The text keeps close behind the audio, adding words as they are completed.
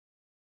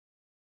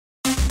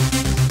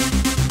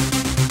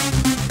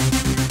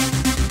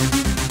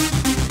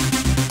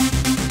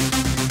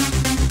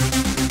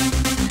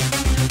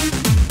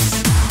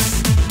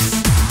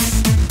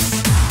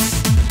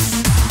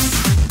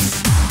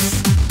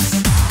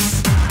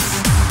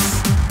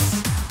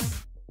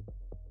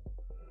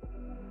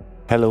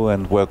Hello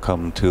and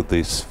welcome to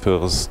this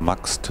first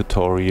MUX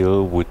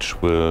tutorial,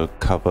 which will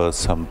cover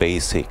some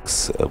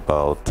basics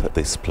about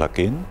this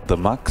plugin. The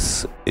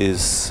MUX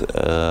is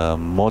a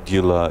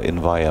modular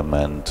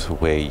environment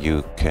where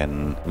you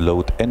can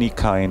load any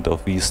kind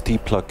of VST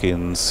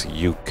plugins.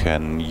 You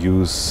can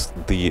use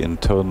the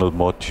internal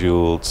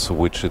modules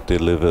which it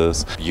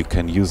delivers. You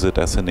can use it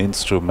as an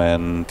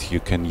instrument, you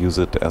can use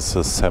it as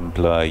a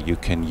sampler, you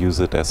can use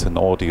it as an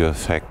audio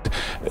effect.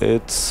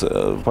 It's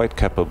quite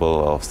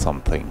capable of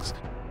some things.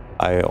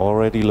 I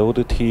already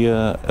loaded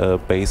here a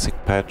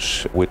basic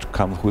patch which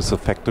comes with a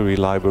factory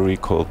library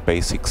called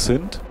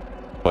Basics.mp4.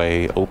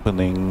 By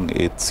opening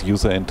its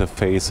user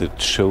interface,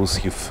 it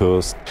shows you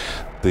first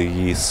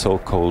the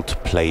so-called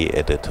play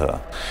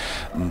editor.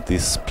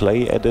 This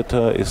play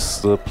editor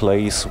is the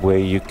place where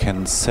you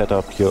can set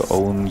up your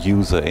own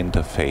user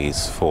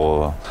interface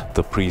for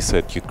the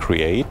preset you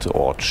create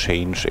or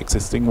change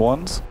existing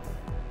ones.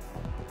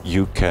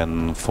 You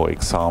can, for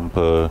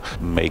example,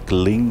 make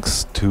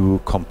links to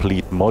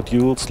complete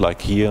modules,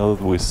 like here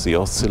with the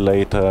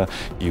oscillator.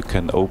 You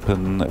can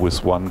open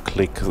with one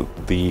click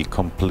the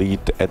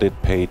complete edit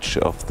page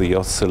of the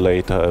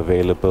oscillator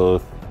available,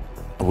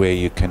 where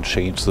you can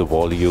change the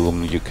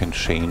volume, you can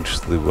change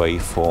the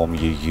waveform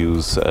you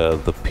use,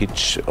 the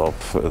pitch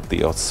of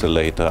the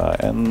oscillator,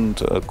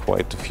 and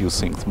quite a few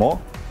things more.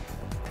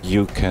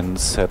 You can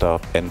set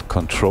up and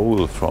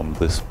control from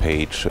this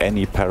page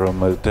any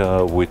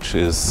parameter which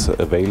is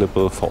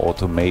available for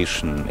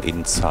automation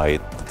inside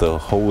the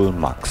whole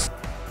MUX.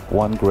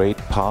 One great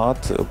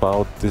part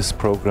about this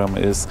program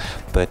is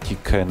that you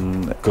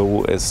can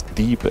go as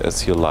deep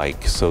as you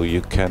like. So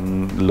you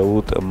can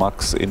load a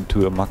MUX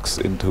into a MUX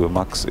into a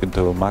MUX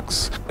into a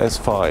MUX as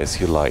far as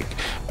you like.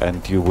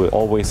 And you will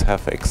always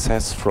have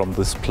access from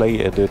this play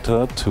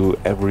editor to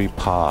every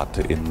part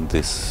in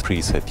this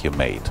preset you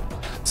made.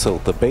 So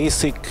the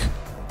basic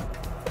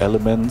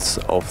elements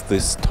of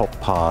this top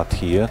part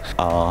here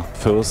are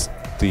first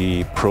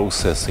the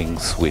processing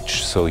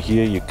switch. So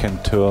here you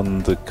can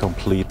turn the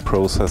complete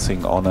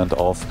processing on and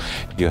off.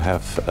 You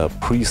have a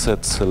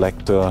preset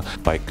selector.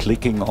 By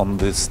clicking on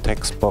this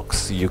text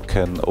box you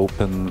can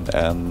open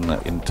an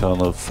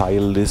internal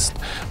file list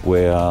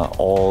where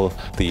all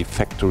the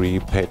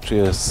factory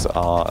pages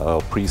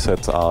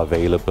presets are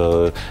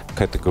available,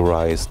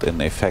 categorized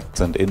in effects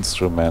and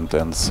instrument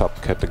and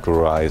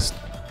subcategorized.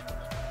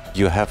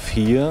 You have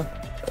here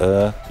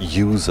a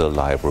user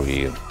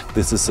library.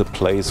 This is a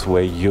place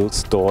where you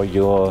store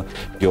your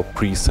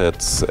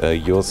presets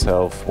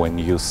yourself. When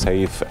you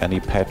save any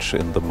patch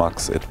in the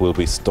MUX, it will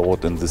be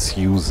stored in this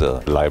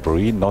user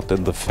library, not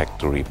in the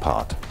factory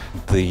part.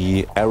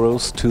 The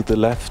arrows to the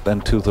left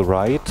and to the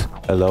right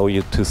allow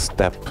you to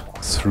step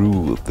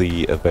through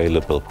the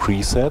available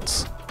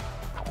presets.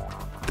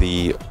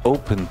 The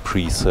Open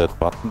Preset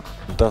button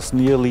does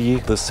nearly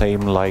the same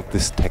like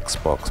this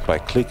text box. By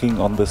clicking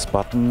on this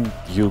button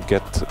you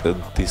get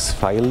this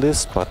file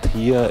list, but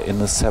here in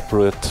a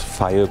separate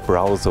file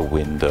browser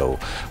window,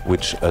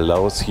 which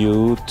allows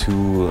you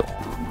to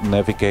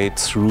navigate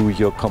through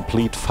your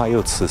complete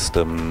file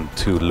system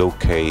to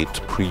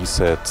locate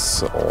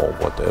presets or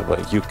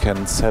whatever. You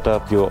can set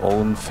up your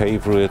own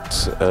favorite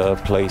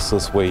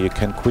places where you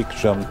can quick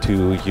jump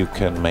to. You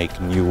can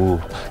make new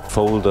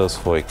folders,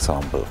 for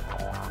example.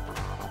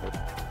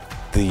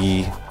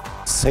 The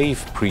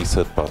Save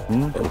Preset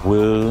button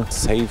will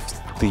save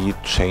the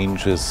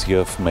changes you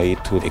have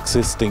made to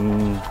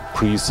existing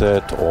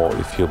preset, or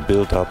if you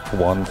build up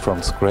one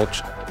from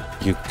scratch,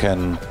 you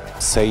can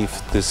save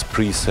this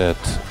preset.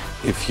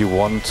 If you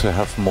want to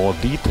have more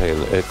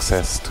detailed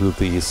access to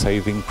the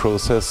saving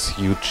process,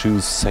 you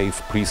choose Save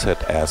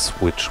Preset As,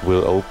 which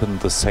will open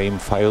the same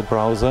file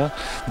browser,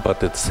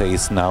 but it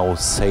says now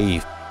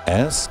Save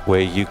As,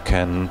 where you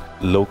can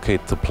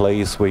locate the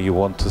place where you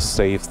want to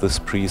save this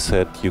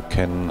preset. You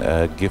can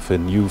give a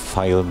new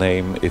file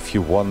name. If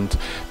you want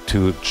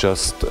to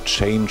just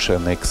change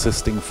an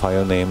existing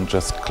file name,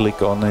 just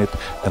click on it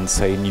and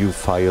say new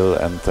file,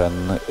 and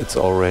then it's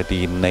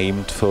already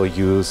named for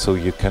you, so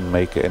you can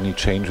make any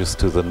changes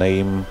to the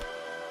name.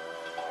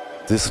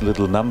 This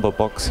little number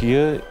box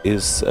here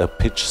is a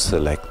pitch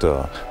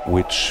selector,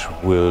 which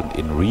will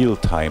in real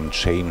time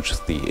change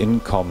the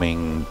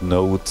incoming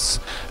notes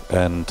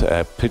and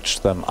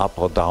pitch them up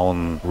or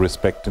down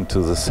respecting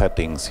to the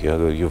settings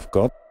here you've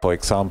got. For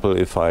example,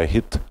 if I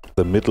hit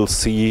the middle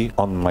C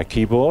on my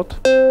keyboard,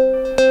 you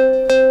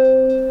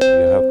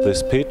have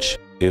this pitch.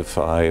 If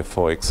I,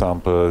 for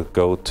example,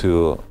 go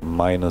to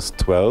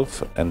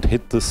 -12 and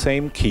hit the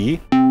same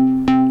key,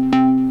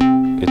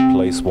 it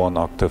plays one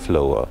octave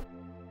lower.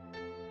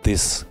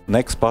 This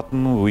next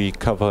button we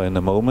cover in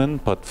a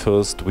moment, but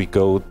first we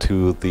go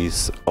to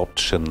this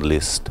option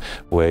list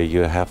where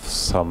you have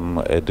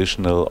some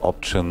additional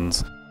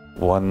options.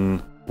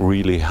 One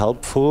really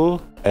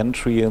helpful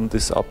entry in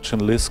this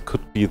option list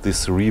could be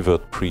this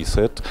revert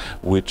preset,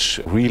 which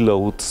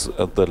reloads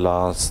the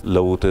last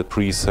loaded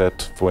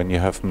preset when you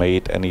have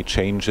made any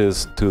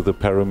changes to the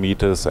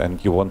parameters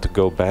and you want to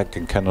go back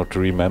and cannot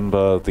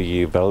remember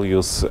the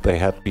values they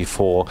had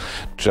before.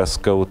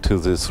 Just go to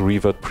this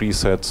revert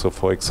preset. So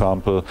for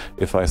example,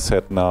 if I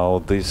set now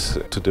this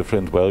to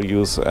different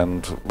values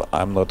and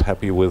I'm not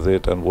happy with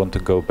it and want to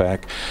go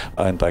back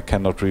and I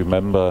cannot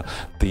remember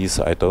these,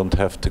 I don't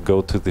have to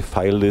go to the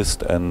file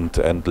list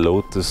and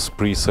load this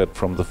preset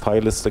from the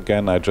file list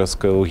again. I just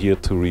go here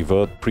to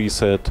revert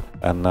preset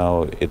and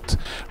now it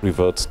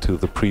reverts to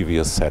the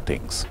previous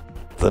settings.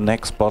 The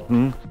next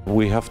button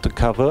we have to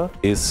cover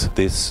is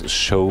this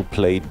show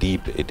play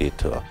deep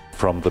editor.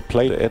 From the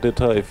play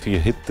editor, if you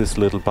hit this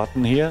little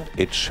button here,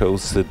 it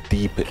shows the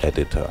deep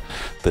editor.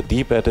 The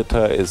deep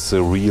editor is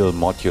a real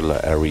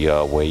modular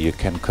area where you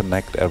can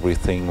connect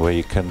everything, where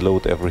you can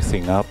load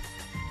everything up.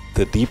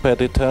 The deep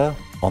editor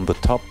on the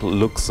top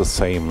looks the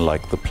same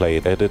like the play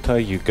editor.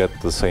 You get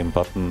the same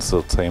buttons,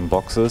 the same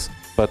boxes,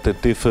 but it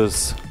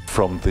differs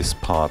from this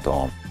part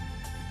on.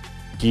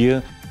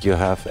 Here you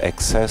have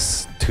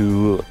access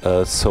to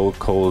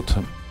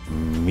so-called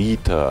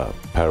meter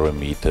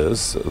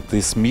parameters.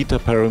 These meter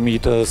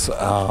parameters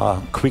are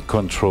quick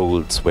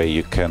controls where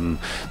you can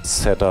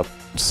set up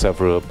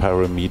several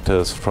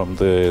parameters from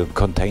the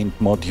contained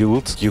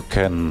modules. You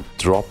can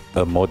drop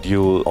a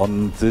module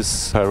on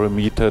this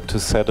parameter to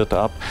set it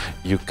up.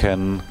 You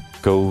can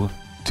go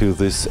to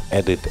this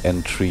edit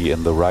entry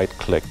in the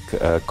right-click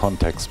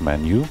context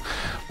menu.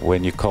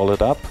 When you call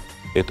it up,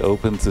 it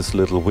opens this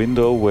little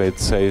window where it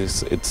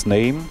says its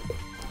name.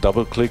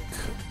 Double-click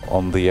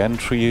on the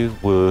entry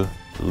will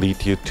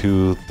lead you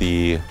to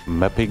the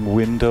mapping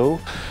window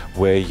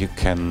where you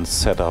can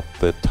set up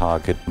the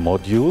target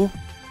module.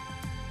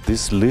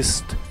 This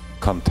list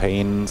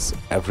contains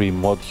every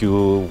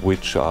module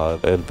which are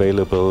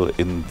available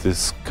in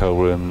this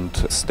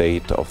current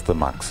state of the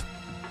MUX.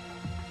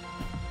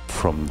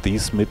 From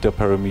these meter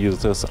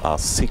parameters are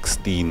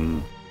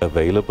 16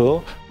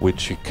 available,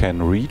 which you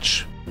can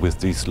reach with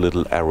these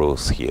little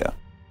arrows here.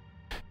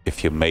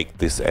 If you make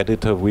this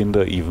editor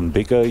window even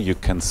bigger, you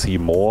can see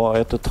more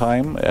at a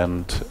time,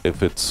 and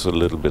if it's a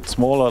little bit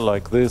smaller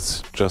like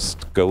this,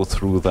 just go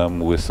through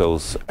them with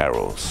those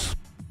arrows.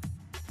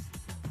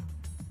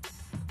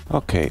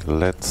 Okay,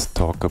 let's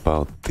talk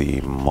about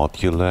the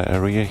modular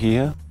area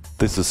here.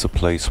 This is a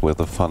place where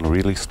the fun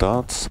really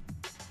starts.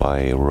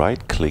 By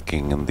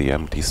right-clicking in the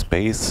empty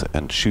space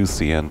and choose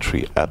the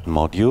entry Add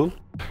Module,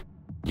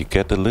 you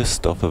get a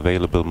list of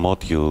available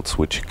modules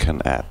which you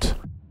can add.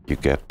 You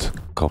get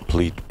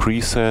complete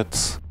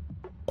presets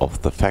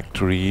of the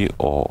factory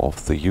or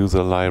of the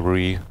user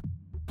library.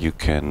 You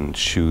can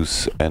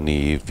choose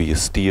any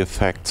VST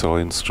effects or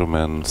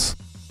instruments.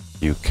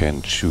 You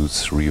can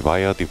choose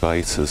rewire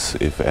devices,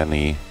 if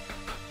any,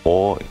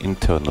 or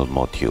internal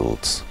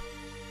modules.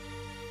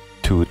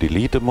 To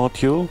delete a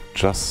module,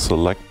 just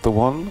select the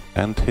one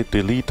and hit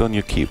delete on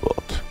your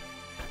keyboard.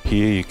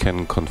 Here you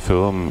can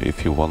confirm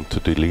if you want to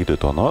delete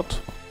it or not.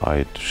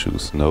 I'd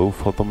choose no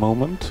for the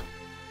moment.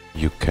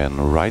 You can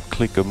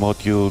right-click a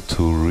module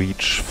to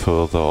reach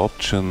further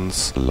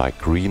options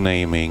like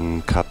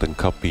renaming, cut and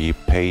copy,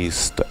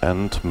 paste,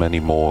 and many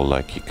more,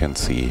 like you can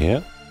see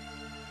here.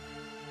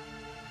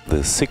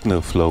 The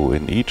signal flow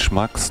in each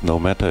MUX, no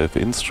matter if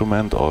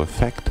instrument or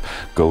effect,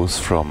 goes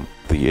from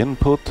the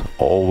input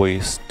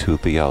always to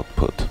the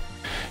output.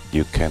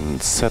 You can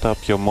set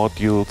up your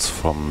modules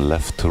from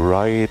left to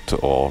right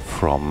or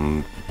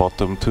from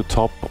bottom to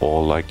top,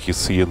 or like you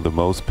see in the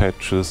most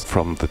patches,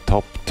 from the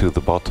top to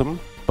the bottom,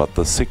 but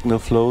the signal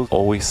flow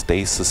always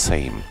stays the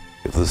same.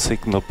 The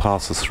signal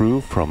passes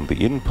through from the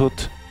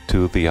input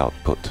to the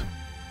output.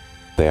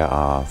 There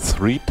are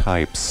 3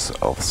 types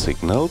of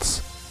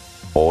signals.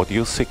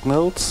 Audio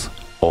signals,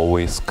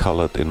 always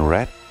colored in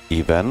red,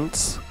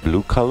 events,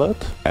 blue colored,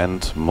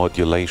 and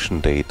modulation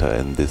data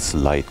in this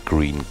light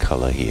green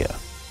color here.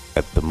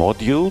 At the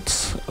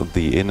modules,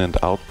 the in and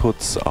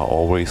outputs are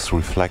always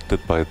reflected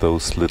by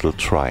those little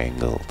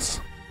triangles.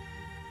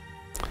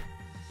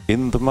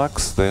 In the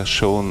MUX they're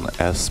shown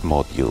as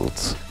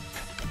modules.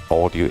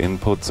 Audio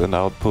inputs and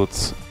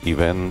outputs,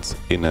 events,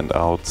 in and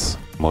outs,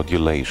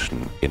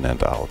 modulation, in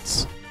and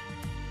outs.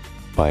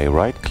 By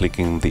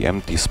right-clicking the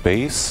empty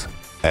space,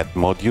 Add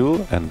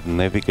Module, and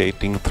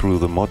navigating through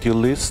the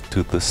module list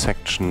to the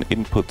section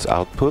Inputs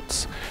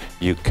Outputs,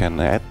 you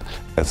can add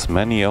as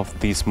many of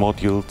these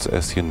modules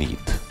as you need.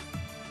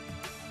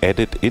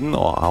 Added in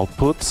or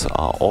outputs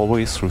are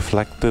always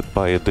reflected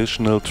by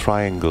additional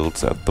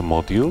triangles at the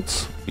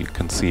modules. You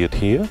can see it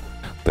here.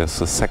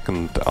 There's a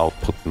second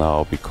output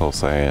now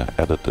because I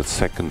added a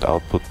second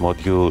output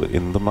module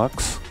in the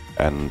MUX,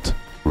 and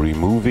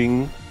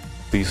removing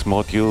these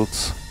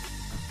modules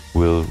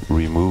will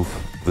remove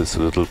this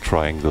little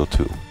triangle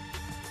too.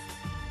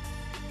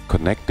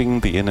 Connecting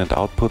the in and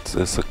outputs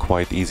is a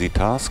quite easy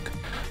task.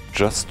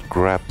 Just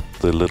grab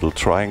the little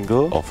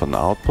triangle of an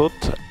output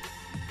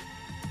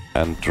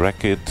and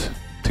drag it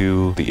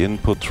to the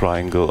input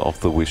triangle of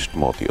the wished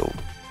module.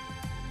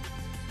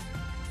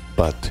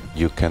 but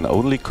you can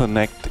only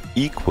connect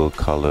equal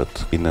colored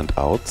in and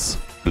outs,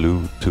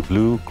 blue to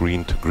blue,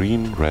 green to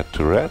green, red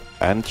to red,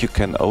 and you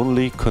can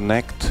only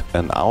connect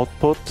an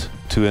output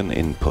to an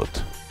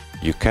input.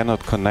 You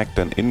cannot connect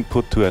an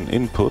input to an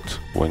input.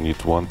 When you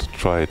want to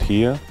try it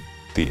here,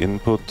 the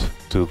input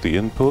to the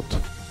input,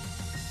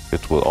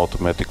 it will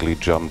automatically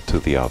jump to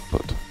the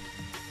output.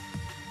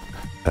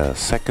 A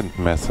second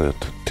method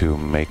to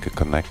make a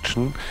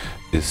connection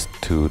is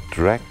to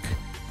drag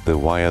the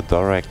wire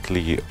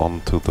directly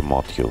onto the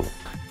module.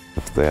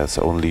 If there's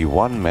only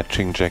one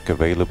matching jack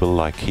available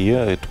like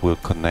here, it will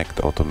connect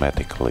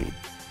automatically.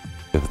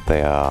 If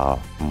there are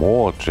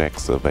more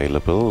jacks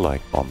available,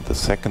 like on the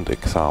second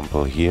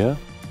example here,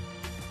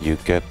 you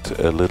get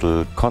a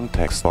little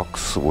context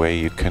box where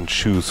you can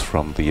choose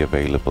from the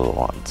available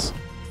ones.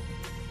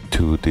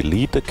 To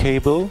delete a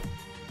cable,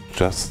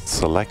 just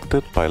select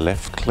it by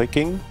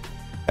left-clicking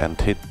and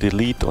hit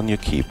delete on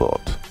your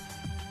keyboard.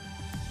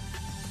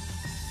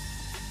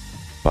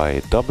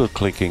 By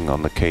double-clicking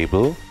on the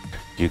cable,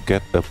 you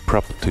get a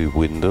property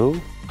window,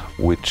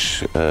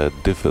 which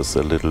differs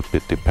a little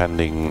bit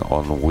depending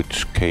on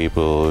which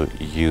cable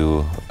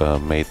you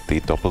made the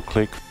double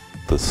click.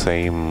 The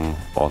same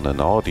on an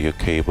audio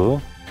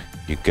cable,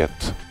 you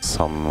get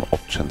some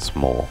options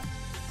more.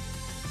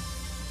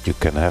 You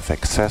can have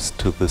access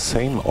to the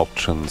same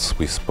options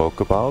we spoke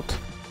about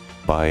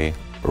by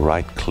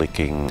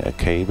right-clicking a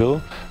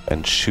cable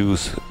and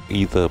choose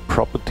either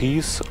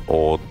properties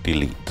or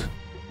delete.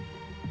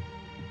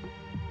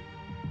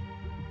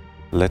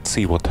 Let's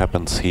see what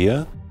happens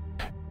here.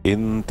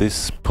 In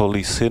this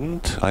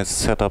polysynth, I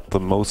set up the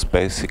most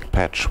basic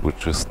patch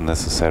which is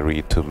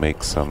necessary to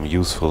make some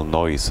useful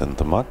noise in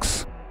the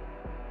MUX.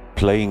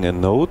 Playing a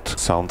note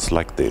sounds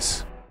like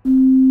this.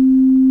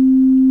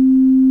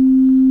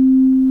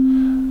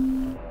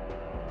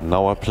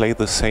 Now I play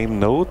the same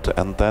note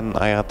and then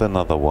I add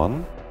another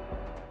one.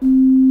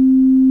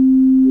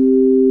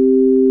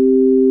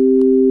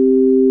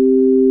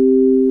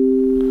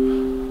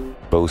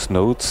 Both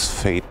notes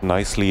fade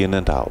nicely in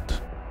and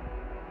out.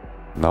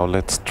 Now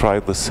let's try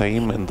the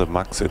same in the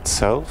MUX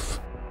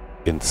itself.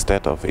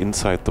 Instead of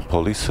inside the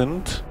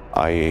polysynth,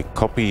 I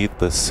copy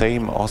the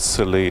same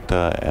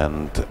oscillator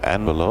and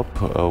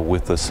envelope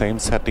with the same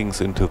settings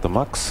into the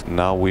MUX.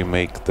 Now we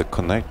make the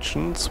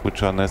connections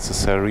which are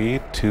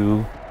necessary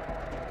to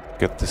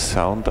get the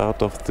sound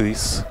out of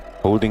this.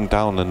 Holding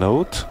down a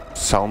note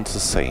sounds the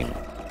same.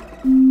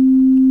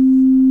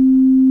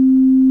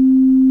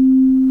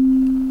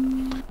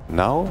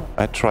 Now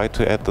I try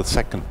to add the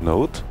second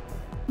note.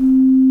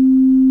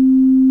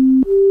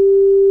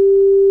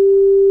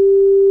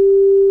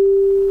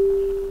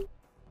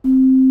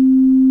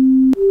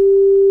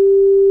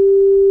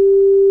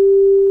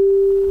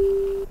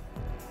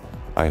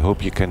 I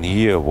hope you can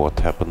hear what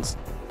happens.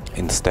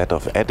 Instead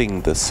of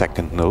adding the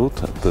second note,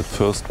 the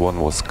first one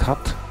was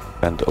cut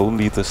and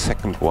only the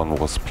second one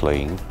was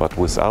playing, but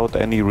without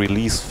any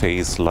release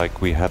phase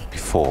like we had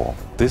before.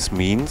 This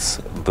means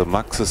the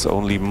MUX is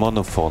only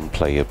monophone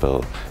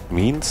playable,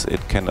 means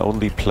it can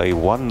only play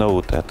one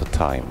note at a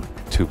time.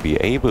 To be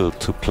able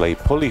to play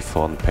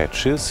polyphone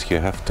patches,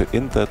 you have to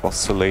insert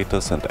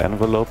oscillators and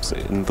envelopes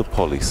in the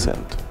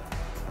polysynth.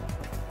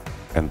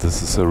 And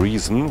this is a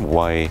reason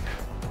why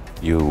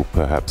you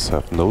perhaps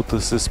have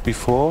noticed this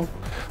before.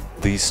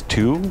 These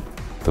two,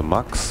 the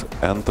MUX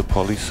and the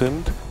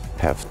polysynth,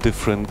 have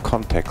different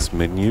context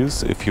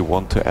menus if you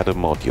want to add a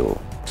module.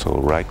 So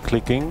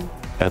right-clicking,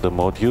 add a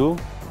module.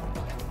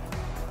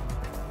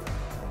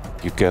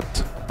 You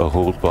get a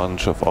whole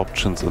bunch of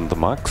options in the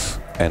MUX,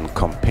 and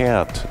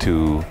compared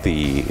to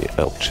the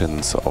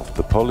options of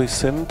the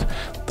polysynth,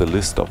 the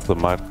list of the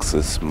MUX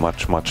is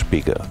much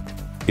bigger.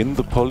 In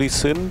the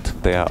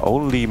polysynth, there are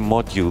only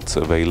modules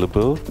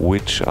available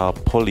which are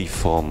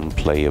polyphone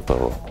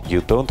playable.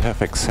 You don't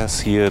have access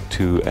here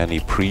to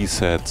any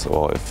presets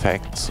or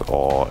effects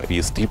or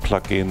VST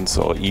plugins,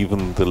 or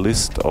even the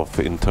list of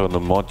internal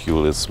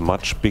module is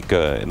much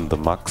bigger in the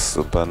MUX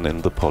than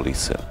in the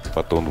polysynth.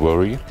 But don't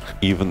worry,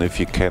 even if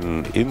you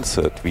can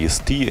insert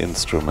VST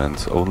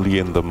instruments only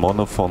in the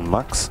monophone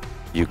MUX,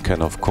 you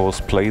can of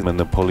course play them in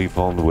a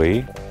polyphone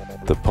way.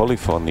 The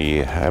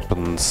polyphony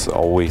happens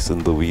always in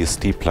the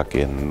VST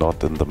plugin,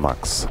 not in the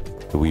MUX.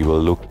 We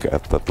will look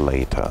at that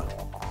later.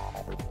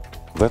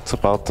 That's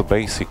about the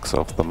basics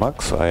of the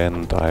MUX,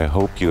 and I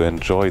hope you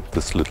enjoyed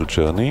this little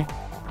journey.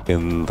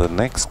 In the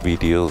next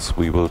videos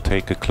we will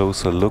take a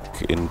closer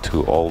look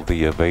into all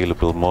the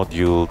available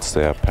modules,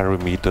 their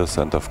parameters,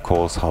 and of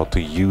course how to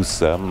use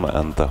them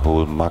and the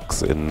whole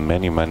MUX in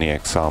many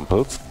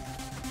examples.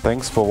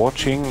 Thanks for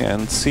watching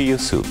and see you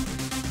soon.